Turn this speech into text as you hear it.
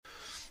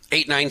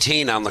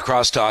8:19 on the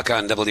crosstalk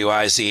on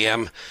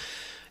WIZM.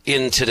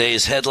 In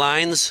today's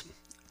headlines,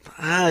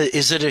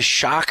 is it a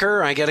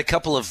shocker? I get a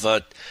couple of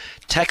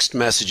text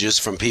messages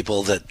from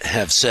people that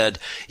have said,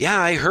 yeah,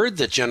 I heard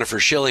that Jennifer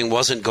Shilling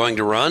wasn't going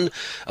to run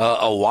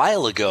a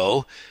while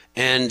ago,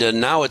 and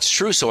now it's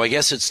true, so I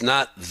guess it's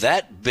not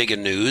that big a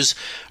news.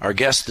 Our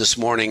guest this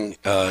morning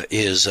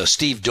is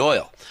Steve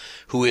Doyle,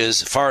 who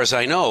is, as far as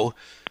I know,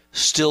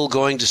 still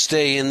going to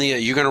stay in the...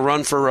 You're going to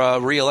run for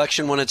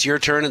re-election when it's your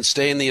turn and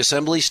stay in the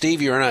Assembly,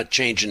 Steve? You're not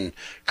changing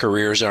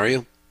careers, are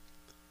you?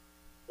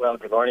 Well,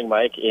 good morning,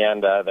 Mike,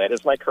 and that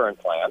is my current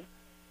plan.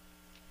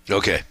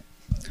 Okay.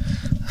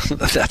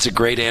 That's a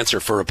great answer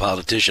for a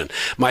politician.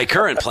 My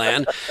current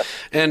plan,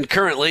 and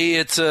currently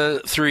it's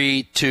a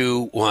 3,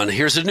 2, 1.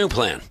 Here's a new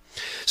plan.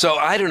 So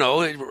I don't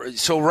know.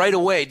 So right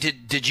away,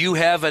 did you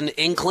have an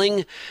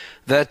inkling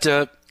that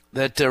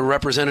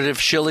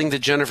Representative Shilling,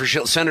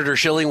 Senator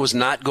Shilling, was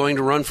not going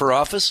to run for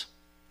office?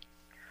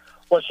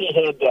 Well, she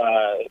had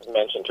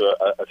mentioned to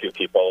a few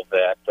people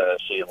that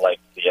she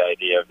liked the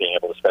idea of being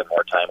able to spend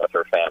more time with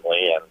her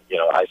family, and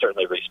I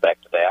certainly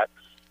respect that.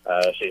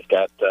 She's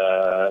got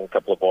a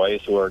couple of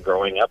boys who are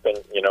growing up, and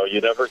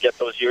you never get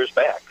those years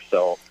back.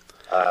 So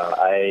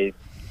I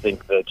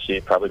think that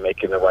she's probably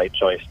making the right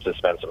choice to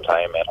spend some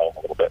time at home a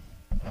little bit.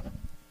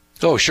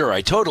 Oh, sure. I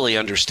totally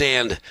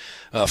understand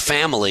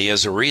family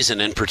as a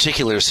reason, in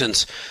particular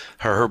since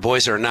her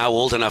boys are now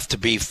old enough to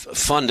be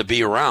fun to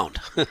be around.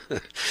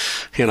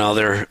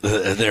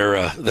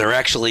 They're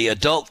actually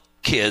adult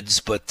kids,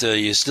 but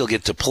you still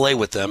get to play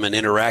with them and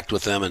interact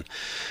with them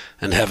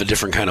and have a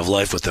different kind of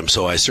life with them.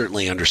 So I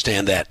certainly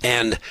understand that.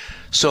 And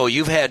so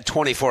you've had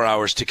 24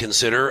 hours to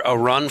consider a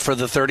run for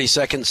the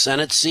 32nd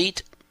Senate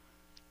seat?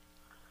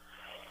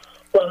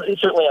 Well,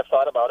 certainly I've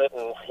thought about it,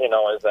 and,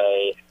 as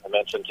I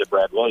mentioned to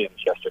Brad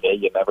Williams yesterday,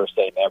 you never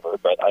say never,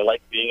 but I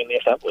like being in the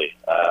Assembly.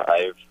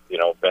 I've,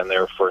 been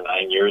there for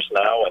 9 years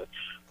now, and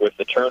with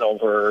the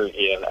turnover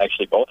in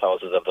actually both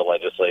houses of the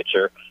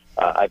legislature,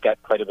 I've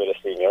got quite a bit of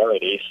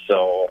seniority,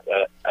 so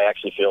I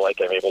actually feel like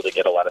I'm able to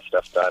get a lot of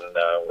stuff done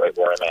right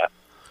where I'm at.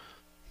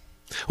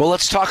 Well,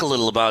 let's talk a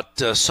little about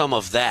some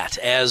of that.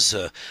 As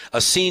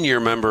a senior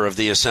member of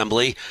the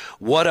Assembly,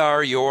 what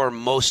are your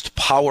most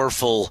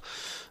powerful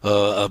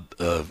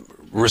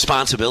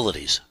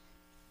responsibilities?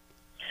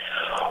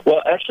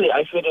 Well, actually,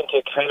 I fit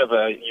into kind of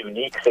a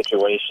unique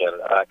situation.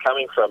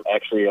 Coming from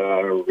actually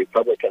a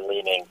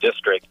Republican-leaning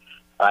district,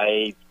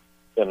 I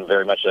am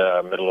very much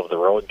a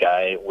middle-of-the-road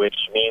guy, which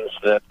means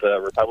that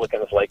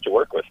Republicans like to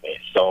work with me.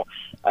 So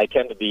I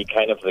tend to be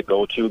kind of the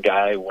go-to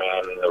guy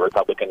when the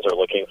Republicans are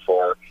looking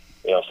for,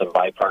 some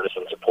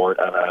bipartisan support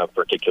on a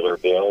particular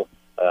bill.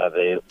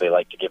 They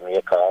like to give me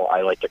a call.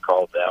 I like to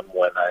call them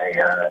when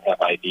I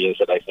have ideas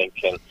that I think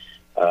can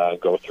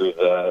go through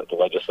the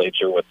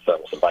legislature with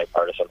some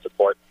bipartisan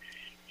support.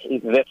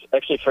 That's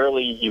actually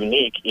fairly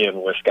unique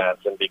in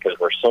Wisconsin because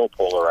we're so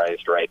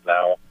polarized right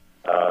now.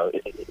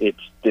 It's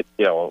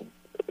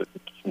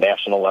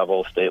national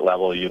level, state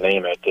level, you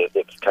name it.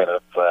 It's kind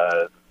of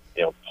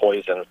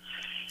poison.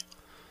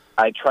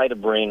 I try to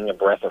bring a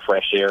breath of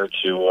fresh air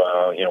to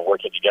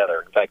working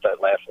together. In fact,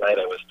 last night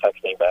I was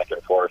texting back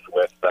and forth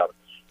with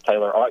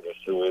Tyler August,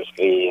 who is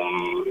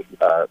the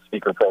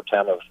Speaker Pro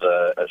Tem of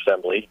the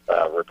Assembly,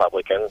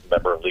 Republican,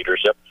 member of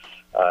leadership.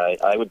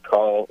 I would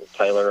call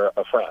Tyler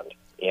a friend,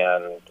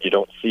 and you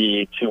don't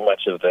see too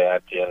much of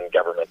that in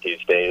government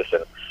these days.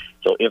 And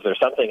so if there's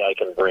something I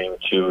can bring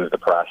to the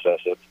process,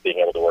 it's being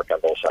able to work on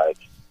both sides.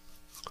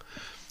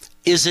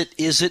 Is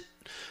it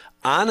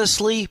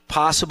honestly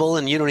possible,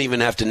 and you don't even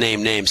have to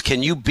name names,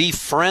 can you be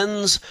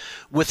friends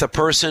with a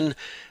person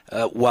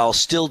while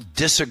still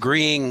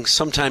disagreeing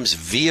sometimes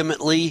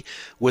vehemently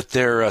with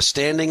their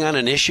standing on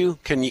an issue?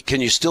 Can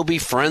you still be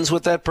friends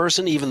with that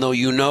person even though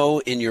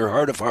in your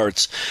heart of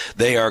hearts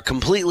they are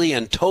completely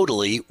and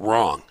totally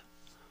wrong?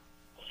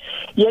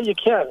 Yeah, you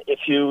can if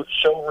you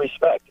show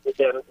respect.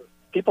 And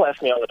people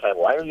ask me all the time,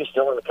 why are you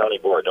still on the county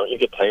board? Don't you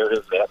get tired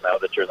of that now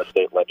that you're in the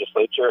state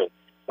legislature? And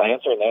my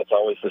answer on that's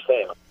always the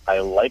same. I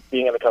like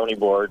being on the county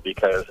board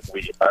because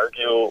we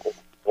argue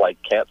like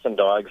cats and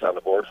dogs on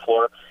the board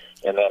floor,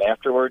 and then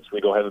afterwards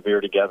we go have a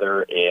beer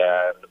together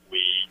and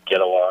we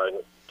get along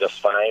just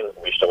fine.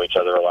 We show each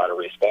other a lot of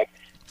respect.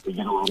 We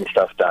get a lot of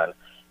stuff done.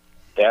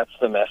 That's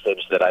the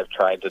message that I've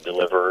tried to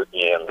deliver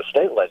in the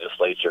state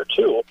legislature,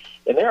 too.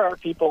 And there are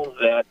people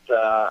that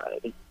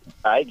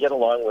I get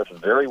along with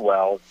very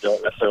well,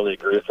 don't necessarily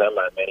agree with them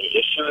on many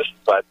issues,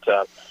 but,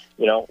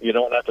 you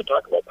don't have to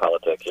talk about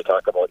politics. You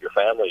talk about your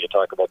family, you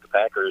talk about the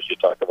Packers, you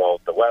talk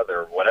about the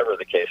weather, whatever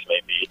the case may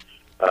be.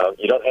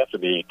 You don't have to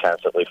be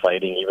constantly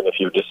fighting, even if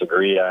you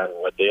disagree on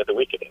what day of the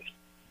week it is.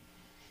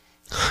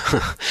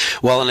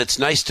 Well, and it's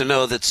nice to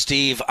know that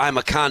Steve, I'm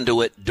a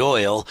Conduit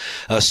Doyle,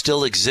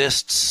 still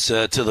exists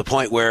to the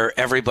point where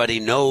everybody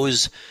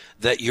knows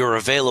that you're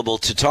available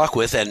to talk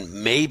with, and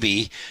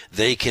maybe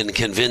they can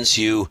convince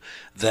you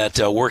that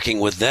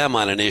working with them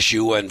on an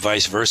issue and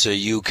vice versa,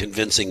 you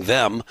convincing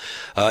them,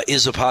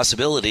 is a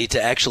possibility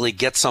to actually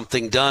get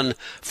something done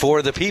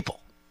for the people.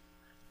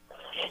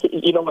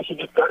 What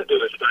you've got to do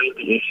is find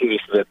the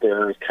issues that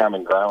there is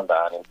common ground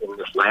on. And in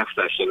this last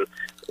session,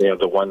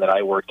 the one that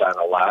I worked on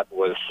a lot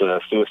was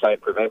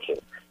suicide prevention.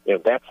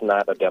 That's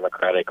not a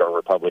Democratic or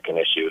Republican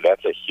issue.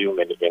 That's a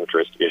human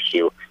interest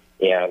issue.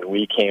 And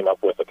we came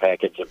up with a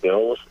package of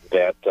bills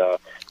that,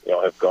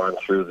 have gone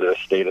through the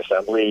state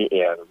assembly,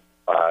 and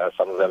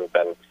some of them have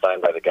been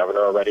signed by the governor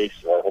already.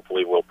 So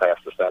hopefully we'll pass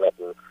the Senate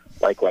and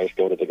likewise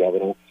go to the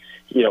governor.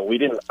 We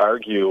didn't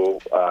argue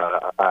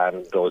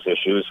on those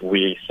issues.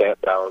 We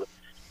sat down,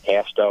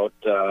 hashed out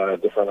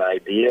different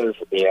ideas,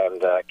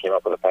 and came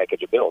up with a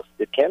package of bills.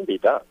 It can be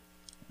done.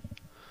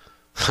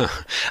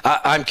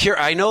 I'm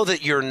curious. I know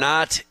that you're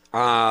not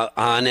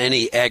on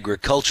any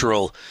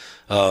agricultural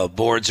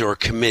boards or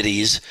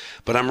committees,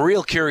 but I'm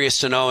real curious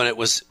to know, and it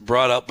was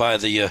brought up by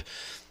the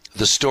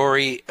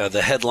story,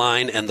 the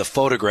headline, and the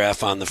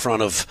photograph on the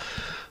front of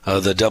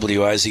the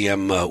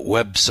WIZM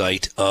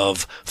website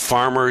of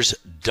farmers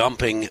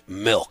dumping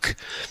milk.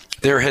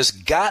 There has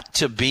got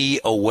to be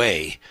a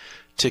way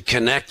to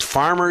connect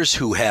farmers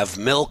who have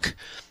milk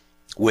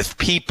with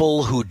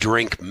people who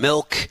drink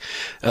milk.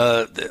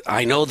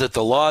 I know that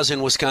the laws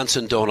in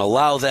Wisconsin don't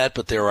allow that,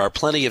 but there are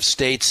plenty of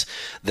states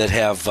that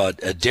have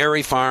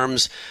dairy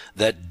farms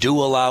that do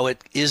allow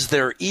it. Is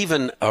there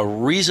even a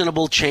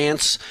reasonable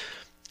chance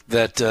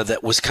that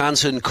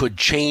Wisconsin could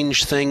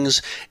change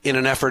things in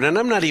an effort? And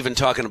I'm not even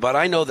talking about,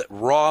 I know that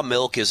raw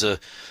milk is a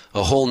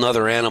whole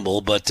nother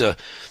animal, but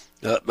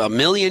a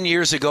million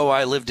years ago,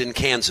 I lived in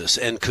Kansas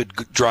and could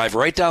drive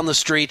right down the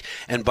street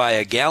and buy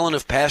a gallon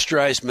of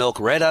pasteurized milk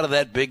right out of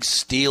that big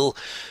steel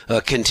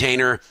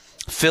container,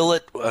 fill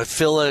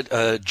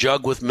a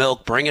jug with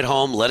milk, bring it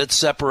home, let it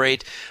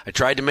separate. I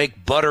tried to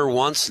make butter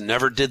once,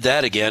 never did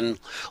that again.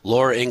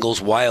 Laura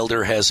Ingalls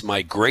Wilder has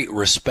my great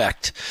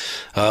respect.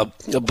 But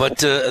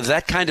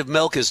that kind of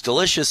milk is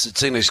delicious,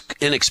 it's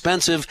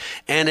inexpensive,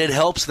 and it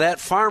helps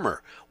that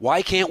farmer.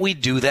 Why can't we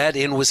do that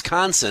in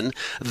Wisconsin,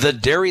 the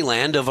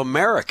dairyland of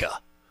America?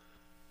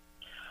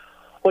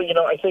 Well,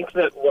 I think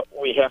that what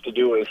we have to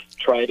do is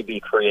try to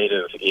be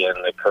creative in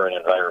the current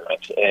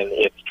environment. And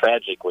it's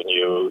tragic when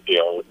you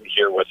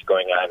hear what's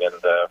going on in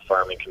the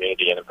farming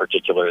community and in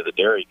particular the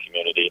dairy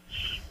community.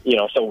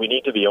 So we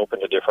need to be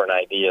open to different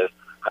ideas.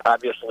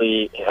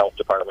 Obviously, health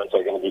departments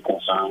are going to be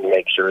concerned to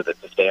make sure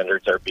that the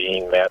standards are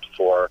being met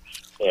for,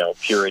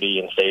 purity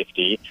and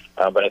safety.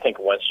 But I think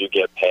once you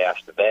get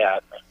past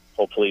that,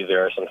 hopefully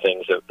there are some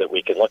things that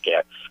we can look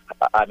at.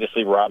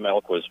 Obviously, raw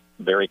milk was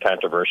very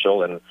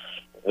controversial, and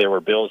there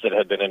were bills that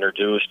had been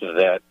introduced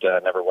that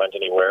never went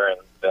anywhere. And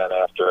then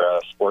after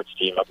a sports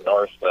team up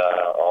north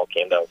all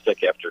came down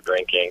sick after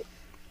drinking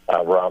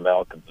raw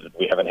milk,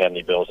 we haven't had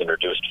any bills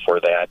introduced for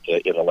that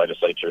in the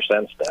legislature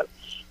since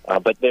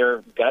then. But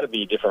there got to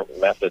be different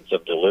methods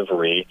of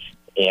delivery.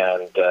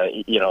 And,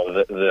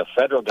 the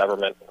federal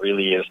government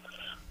really is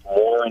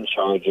more in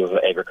charge of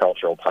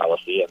agricultural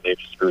policy, and they've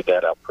screwed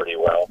that up pretty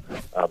well.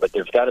 But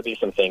there's got to be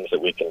some things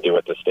that we can do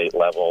at the state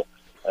level,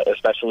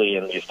 especially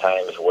in these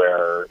times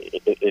where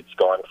it's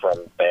gone from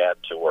bad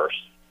to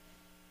worse.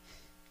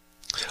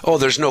 Oh,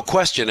 there's no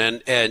question,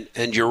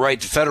 and you're right.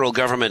 The federal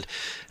government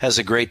has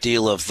a great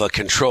deal of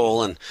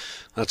control, and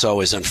that's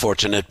always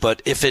unfortunate.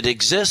 But if it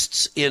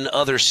exists in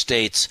other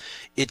states,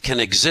 it can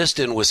exist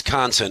in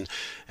Wisconsin.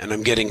 And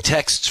I'm getting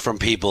texts from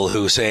people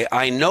who say,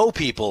 I know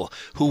people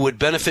who would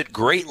benefit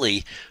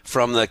greatly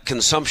from the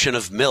consumption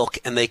of milk,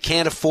 and they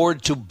can't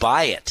afford to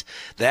buy it.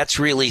 That's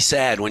really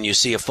sad when you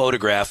see a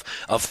photograph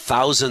of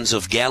thousands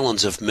of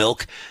gallons of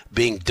milk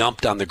being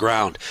dumped on the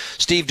ground.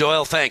 Steve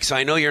Doyle, thanks.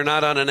 I know you're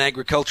not on an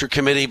agriculture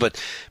committee,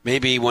 but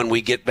maybe when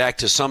we get back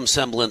to some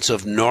semblance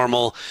of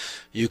normal,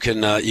 you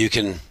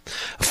can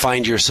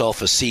find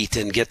yourself a seat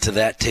and get to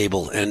that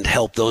table and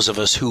help those of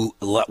us who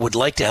would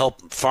like to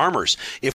help farmers. If